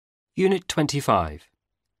Unit 25.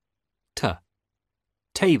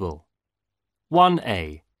 Table.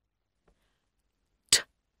 1A. T,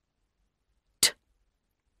 t,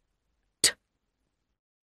 t.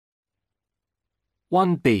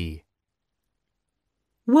 1B.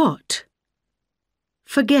 What?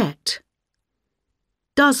 Forget.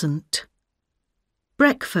 Doesn't.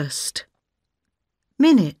 Breakfast.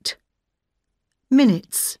 Minute.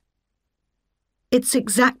 Minutes. It's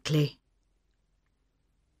exactly.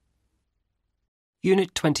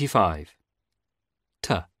 Unit 25.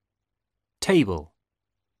 Table.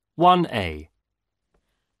 1A.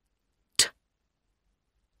 T,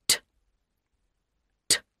 t,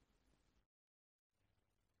 t.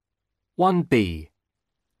 1B.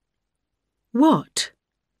 What?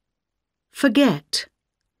 Forget.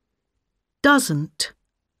 Doesn't.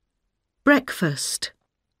 Breakfast.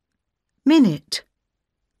 Minute.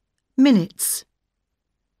 Minutes.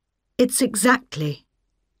 It's exactly.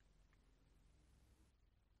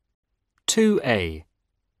 2A.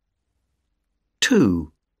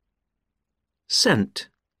 2. Cent.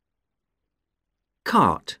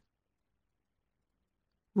 Cart.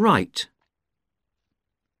 Right.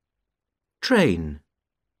 Train.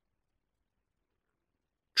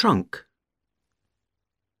 Trunk.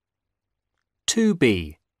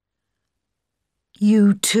 2B.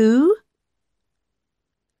 You too?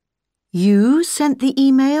 You sent the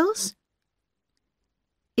emails?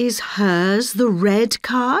 Is hers the red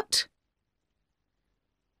cart?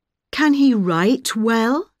 Can he write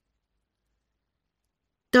well?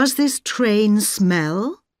 Does this train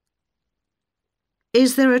smell?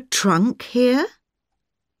 Is there a trunk here?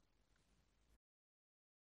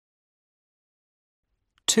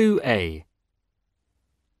 2A.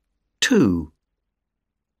 2.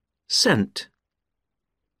 Cent.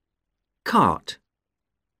 Cart.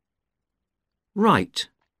 Right.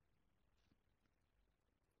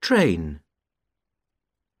 Train.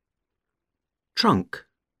 Trunk.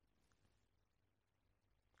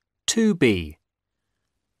 2B.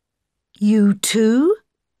 You too?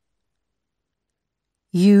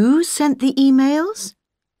 You sent the emails?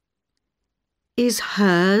 Is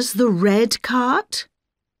hers the red cart?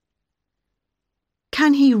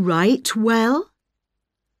 Can he write well?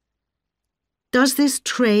 Does this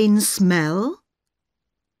train smell?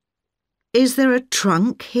 Is there a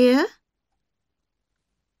trunk here?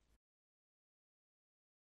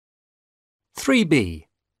 3B.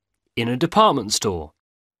 In a department store.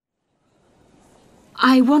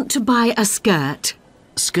 I want to buy a skirt.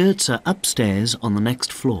 Skirts are upstairs on the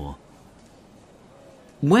next floor.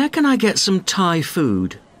 Where can I get some Thai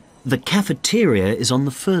food? The cafeteria is on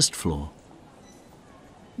the first floor.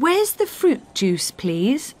 Where's the fruit juice,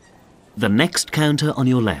 please? The next counter on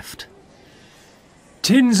your left.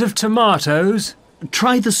 Tins of tomatoes.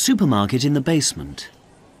 Try the supermarket in the basement.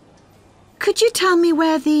 Could you tell me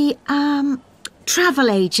where the, travel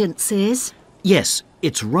agents is? Yes,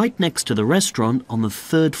 it's right next to the restaurant on the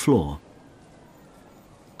third floor.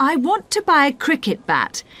 I want to buy a cricket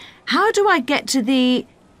bat. How do I get to the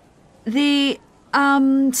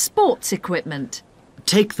sports equipment?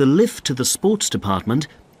 Take the lift to the sports department.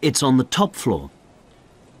 It's on the top floor.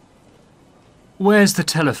 Where's the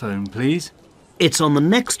telephone, please? It's on the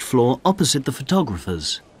next floor opposite the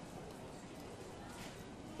photographers.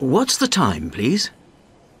 What's the time, please?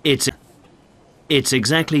 It's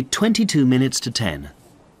exactly 22 minutes to 10.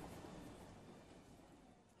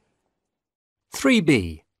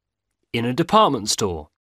 3B. In a department store.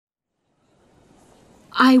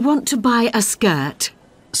 I want to buy a skirt.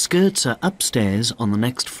 Skirts are upstairs on the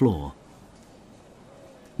next floor.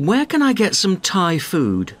 Where can I get some Thai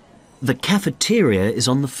food? The cafeteria is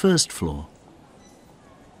on the first floor.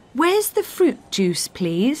 Where's the fruit juice,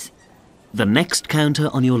 please? The next counter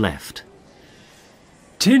on your left.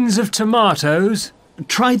 Tins of tomatoes.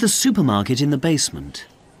 Try the supermarket in the basement.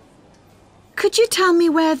 Could you tell me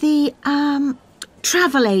where the,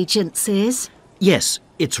 travel agents is? Yes,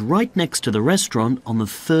 it's right next to the restaurant on the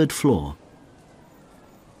third floor.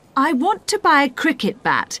 I want to buy a cricket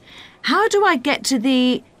bat. How do I get to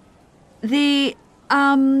the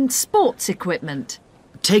sports equipment?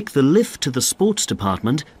 Take the lift to the sports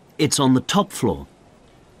department. It's on the top floor.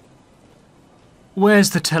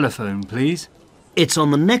 Where's the telephone, please? It's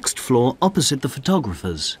on the next floor opposite the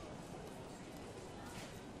photographers.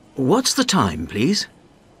 What's the time, please?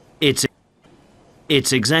 It's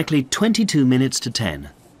exactly 22 minutes to 10.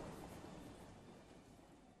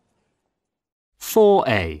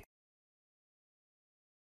 4A.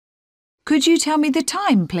 Could you tell me the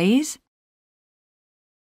time, please?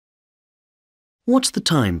 What's the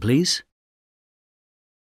time, please?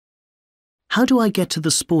 How do I get to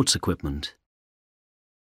the sports equipment?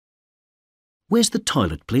 Where's the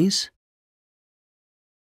toilet, please?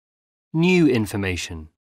 New information.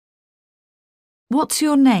 What's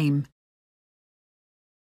your name?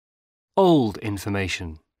 Old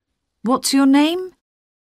information. What's your name?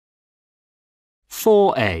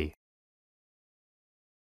 4A.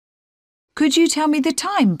 Could you tell me the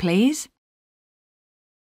time, please?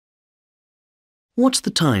 What's the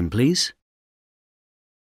time, please?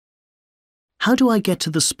 How do I get to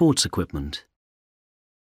the sports equipment?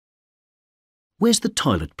 Where's the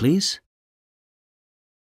toilet, please?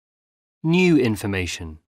 New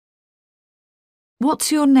information.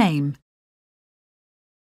 What's your name?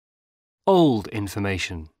 Old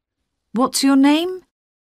information. What's your name?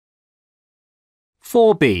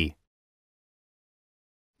 4B.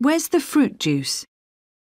 Where's the fruit juice?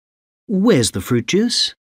 Where's the fruit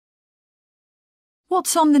juice?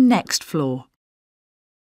 What's on the next floor?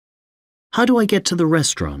 How do I get to the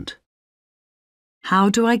restaurant? How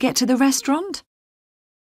do I get to the restaurant?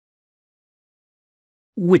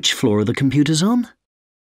 Which floor are the computers on?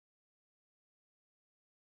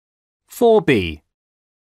 4B.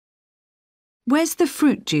 Where's the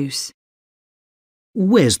fruit juice?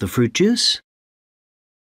 Where's the fruit juice?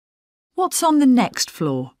 What's on the next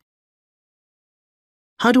floor?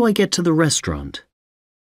 How do I get to the restaurant?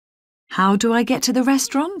 How do I get to the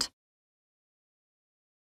restaurant?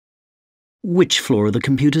 Which floor are the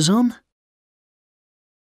computers on?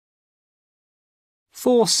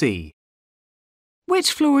 4C.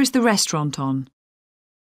 Which floor is the restaurant on?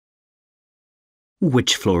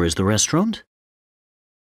 Which floor is the restaurant?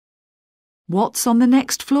 What's on the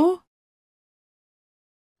next floor?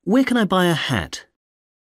 Where can I buy a hat?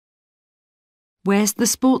 Where's the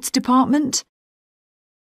sports department?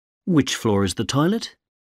 Which floor is the toilet?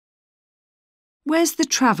 Where's the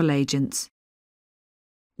travel agents?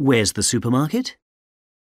 Where's the supermarket?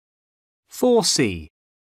 4C.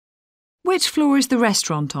 Which floor is the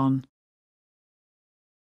restaurant on?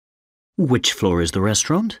 Which floor is the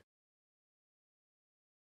restaurant?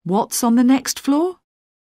 What's on the next floor?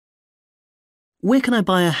 Where can I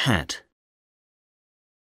buy a hat?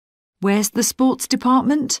 Where's the sports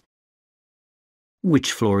department?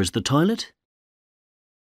 Which floor is the toilet?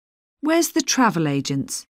 Where's the travel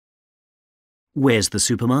agents? Where's the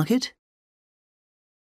supermarket?